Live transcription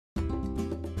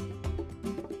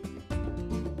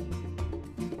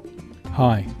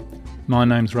Hi, my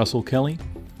name's Russell Kelly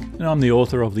and I'm the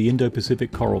author of the Indo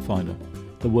Pacific Coral Finder,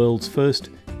 the world's first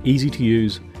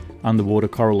easy-to-use underwater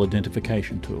coral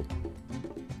identification tool.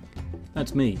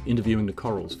 That's me interviewing the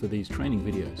corals for these training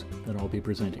videos that I'll be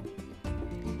presenting.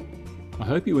 I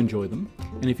hope you enjoy them,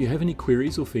 and if you have any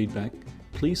queries or feedback,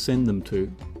 please send them to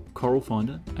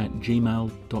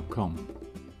coralfinder@gmail.com.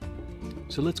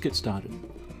 So let's get started.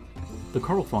 The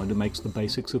Coral Finder makes the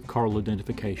basics of coral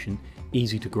identification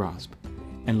easy to grasp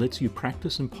and lets you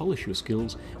practice and polish your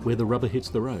skills where the rubber hits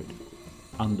the road,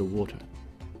 underwater.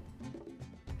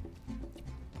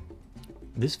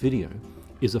 This video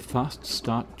is a fast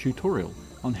start tutorial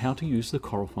on how to use the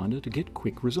Coral Finder to get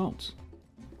quick results.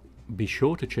 Be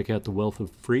sure to check out the wealth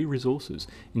of free resources,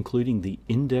 including the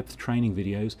in-depth training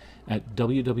videos at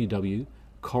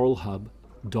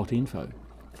www.coralhub.info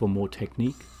for more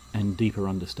technique and deeper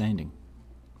understanding.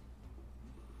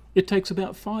 It takes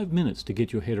about 5 minutes to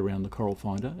get your head around the Coral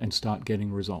Finder and start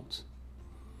getting results.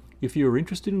 If you are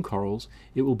interested in corals,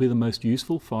 it will be the most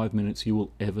useful 5 minutes you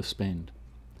will ever spend.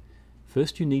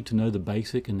 First, you need to know the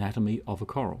basic anatomy of a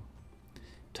coral.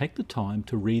 Take the time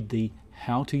to read the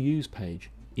How to Use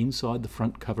page inside the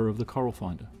front cover of the Coral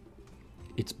Finder.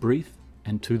 It's brief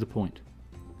and to the point.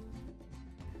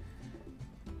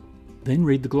 Then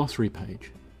read the glossary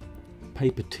page. Pay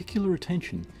particular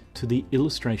attention to the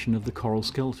illustration of the coral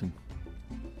skeleton.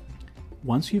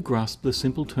 Once you grasp the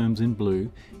simple terms in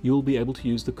blue, you will be able to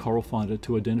use the Coral Finder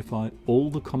to identify all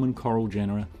the common coral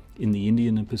genera in the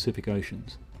Indian and Pacific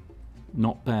Oceans.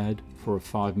 Not bad for a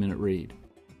 5-minute read.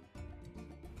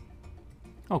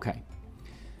 Okay,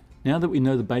 now that we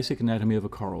know the basic anatomy of a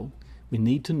coral, we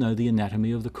need to know the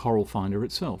anatomy of the Coral Finder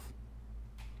itself.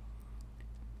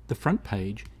 The front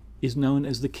page is known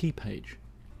as the key page.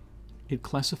 It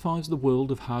classifies the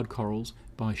world of hard corals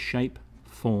by shape,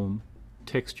 form,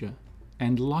 texture,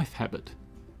 and life habit.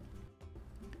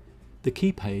 The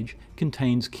key page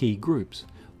contains key groups,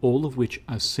 all of which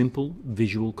are simple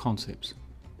visual concepts.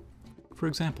 For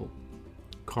example,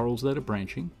 corals that are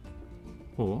branching,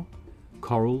 or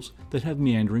corals that have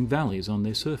meandering valleys on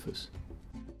their surface.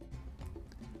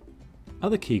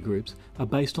 Other key groups are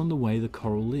based on the way the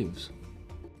coral lives.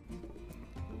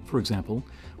 For example,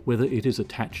 whether it is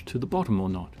attached to the bottom or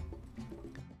not,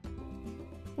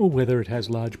 or whether it has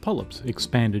large polyps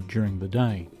expanded during the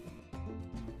day.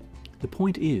 The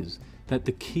point is that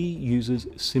the key uses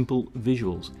simple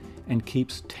visuals and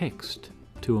keeps text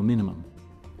to a minimum.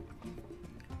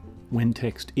 When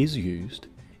text is used,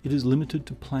 it is limited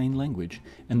to plain language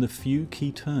and the few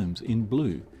key terms in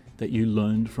blue that you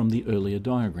learned from the earlier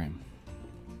diagram.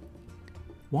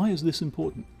 Why is this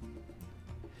important?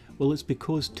 Well, it's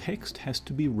because text has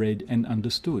to be read and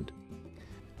understood.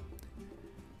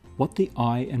 What the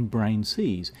eye and brain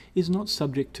sees is not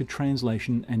subject to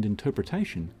translation and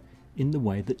interpretation in the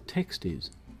way that text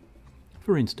is.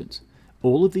 For instance,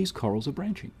 all of these corals are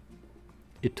branching.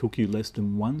 It took you less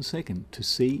than 1 second to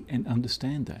see and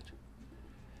understand that.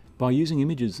 By using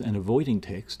images and avoiding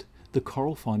text, the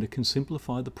Coral Finder can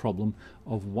simplify the problem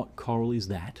of what coral is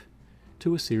that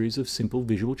to a series of simple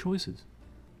visual choices.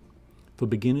 For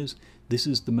beginners, this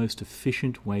is the most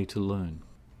efficient way to learn.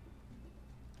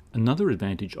 Another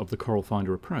advantage of the Coral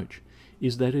Finder approach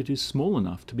is that it is small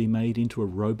enough to be made into a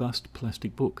robust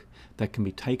plastic book that can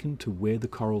be taken to where the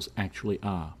corals actually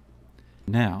are.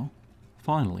 Now,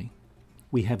 finally,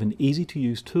 we have an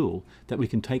easy-to-use tool that we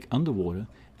can take underwater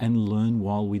and learn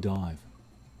while we dive.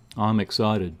 I'm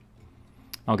excited.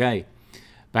 Okay,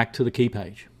 back to the key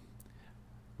page.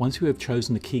 Once you have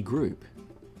chosen the key group,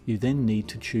 you then need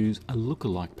to choose a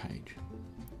lookalike page.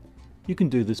 You can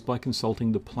do this by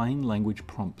consulting the plain language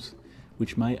prompts,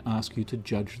 which may ask you to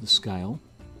judge the scale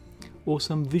or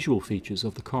some visual features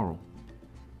of the coral.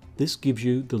 This gives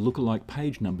you the lookalike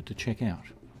page number to check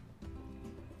out.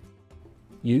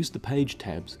 Use the page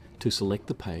tabs to select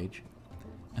the page,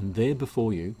 and there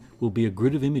before you will be a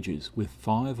grid of images with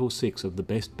 5 or 6 of the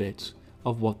best bets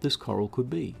of what this coral could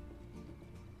be.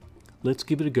 Let's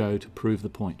give it a go to prove the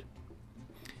point.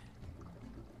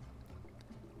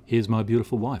 Here's my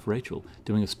beautiful wife, Rachel,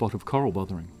 doing a spot of coral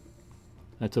bothering.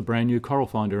 That's a brand new Coral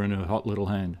Finder in her hot little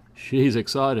hand. She's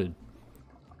excited.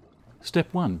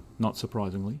 Step 1, not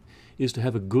surprisingly, is to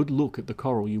have a good look at the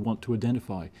coral you want to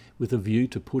identify with a view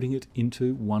to putting it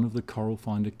into one of the Coral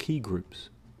Finder key groups.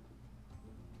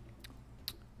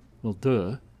 Well,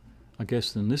 duh. I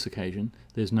guess on this occasion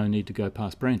there's no need to go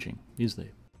past branching, is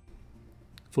there?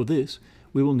 For this,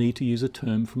 we will need to use a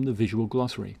term from the visual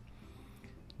glossary.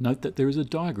 Note that there is a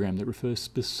diagram that refers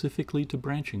specifically to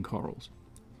branching corals.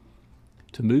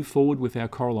 To move forward with our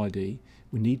coral ID,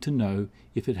 we need to know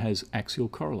if it has axial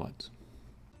correlates.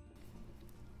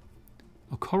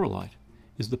 A corallite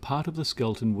is the part of the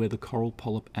skeleton where the coral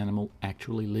polyp animal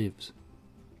actually lives.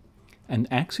 An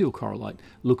axial corallite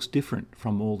looks different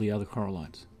from all the other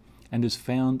corallites and is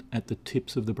found at the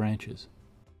tips of the branches.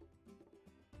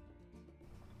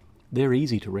 They're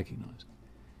easy to recognize.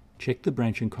 Check the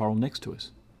branching coral next to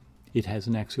us. It has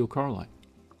an axial corallite.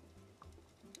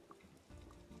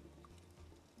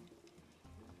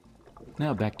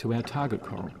 Now back to our target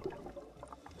coral.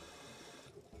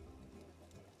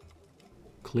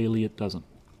 Clearly it doesn't.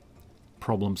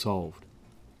 Problem solved.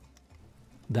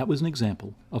 That was an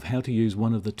example of how to use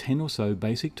one of the 10 or so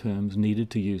basic terms needed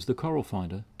to use the Coral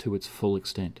Finder to its full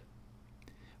extent.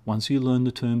 Once you learn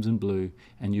the terms in blue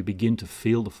and you begin to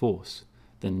feel the force,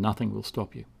 then nothing will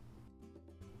stop you.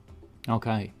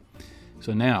 Okay,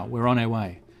 so now we're on our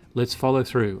way. Let's follow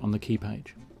through on the key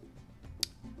page.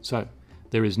 So,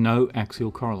 there is no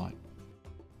axial corallite.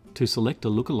 To select a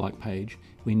lookalike page,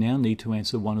 we now need to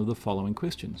answer one of the following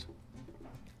questions.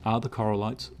 Are the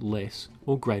corallites less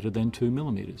or greater than 2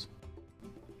 millimeters?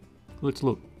 Let's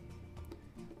look.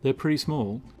 They're pretty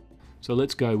small, so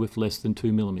let's go with less than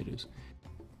 2 millimeters,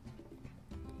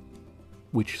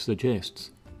 which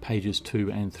suggests pages 2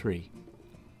 and 3.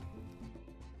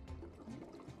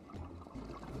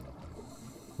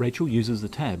 Rachel uses the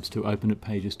tabs to open at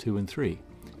pages 2 and 3,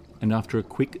 and after a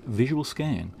quick visual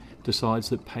scan, decides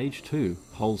that page 2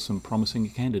 holds some promising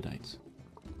candidates.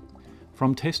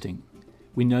 From testing,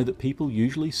 we know that people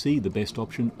usually see the best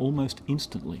option almost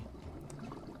instantly,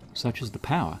 such as the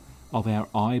power of our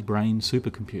eye-brain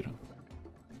supercomputer.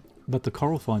 But the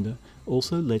Coral Finder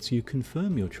also lets you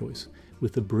confirm your choice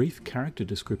with a brief character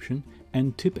description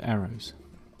and tip arrows.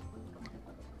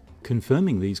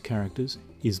 Confirming these characters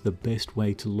is the best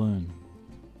way to learn.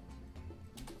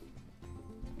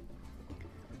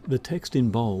 The text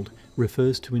in bold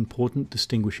refers to important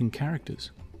distinguishing characters,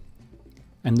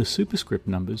 and the superscript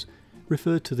numbers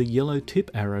refer to the yellow tip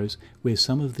arrows where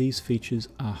some of these features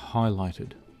are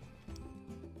highlighted.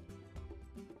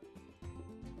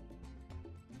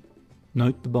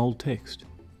 Note the bold text.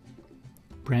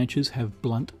 Branches have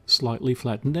blunt, slightly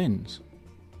flattened ends.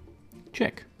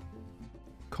 Check.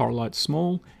 Corallites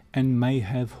small and may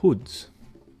have hoods.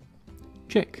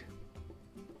 Check.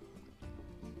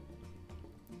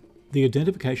 The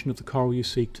identification of the coral you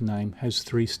seek to name has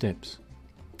 3 steps.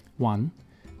 1.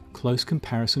 Close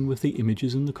comparison with the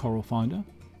images in the Coral Finder.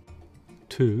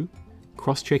 2.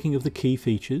 Cross-checking of the key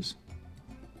features.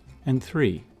 And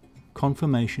 3.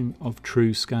 Confirmation of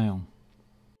true scale.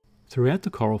 Throughout the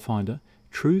Coral Finder,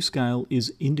 true scale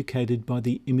is indicated by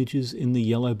the images in the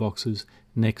yellow boxes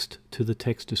next to the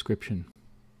text description.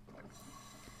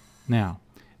 Now,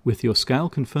 with your scale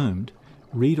confirmed,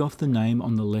 read off the name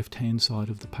on the left-hand side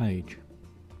of the page.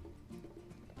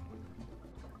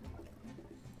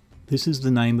 This is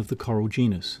the name of the coral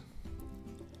genus.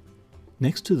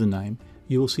 Next to the name,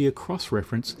 you will see a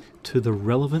cross-reference to the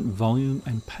relevant volume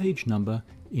and page number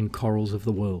in Corals of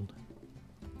the World.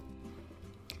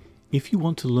 If you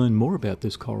want to learn more about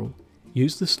this coral,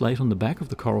 use the slate on the back of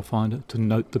the Coral Finder to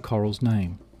note the coral's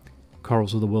name,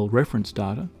 Corals of the World reference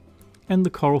data, and the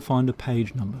Coral Finder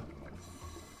page number.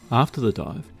 After the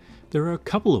dive, there are a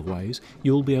couple of ways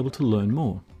you will be able to learn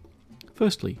more.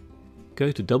 Firstly,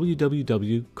 go to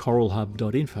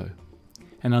www.coralhub.info,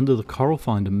 and under the Coral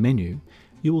Finder menu,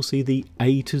 you will see the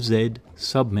A to Z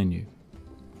submenu.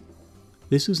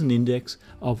 This is an index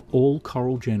of all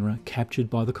coral genera captured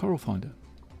by the Coral Finder.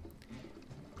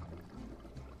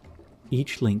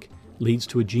 Each link leads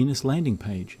to a genus landing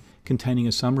page containing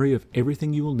a summary of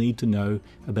everything you will need to know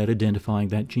about identifying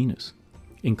that genus,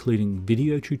 including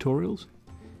video tutorials,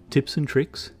 tips and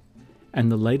tricks,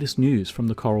 and the latest news from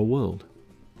the coral world.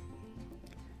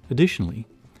 Additionally,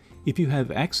 if you have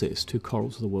access to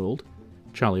Corals of the World,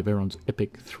 Charlie Veron's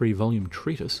epic 3-volume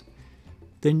treatise,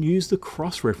 then use the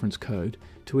cross-reference code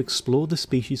to explore the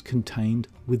species contained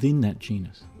within that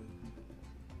genus.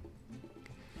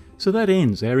 So that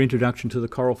ends our introduction to the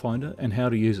Coral Finder and how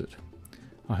to use it.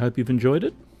 I hope you've enjoyed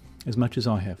it as much as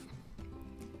I have.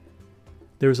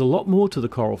 There is a lot more to the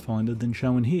Coral Finder than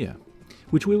shown here,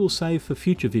 which we will save for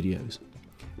future videos.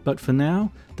 But for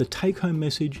now, the take-home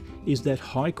message is that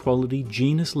high-quality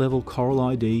genus-level coral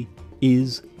ID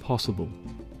is possible.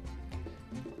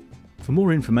 For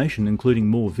more information, including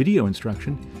more video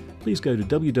instruction, please go to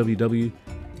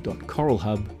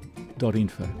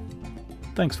www.coralhub.info.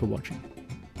 Thanks for watching.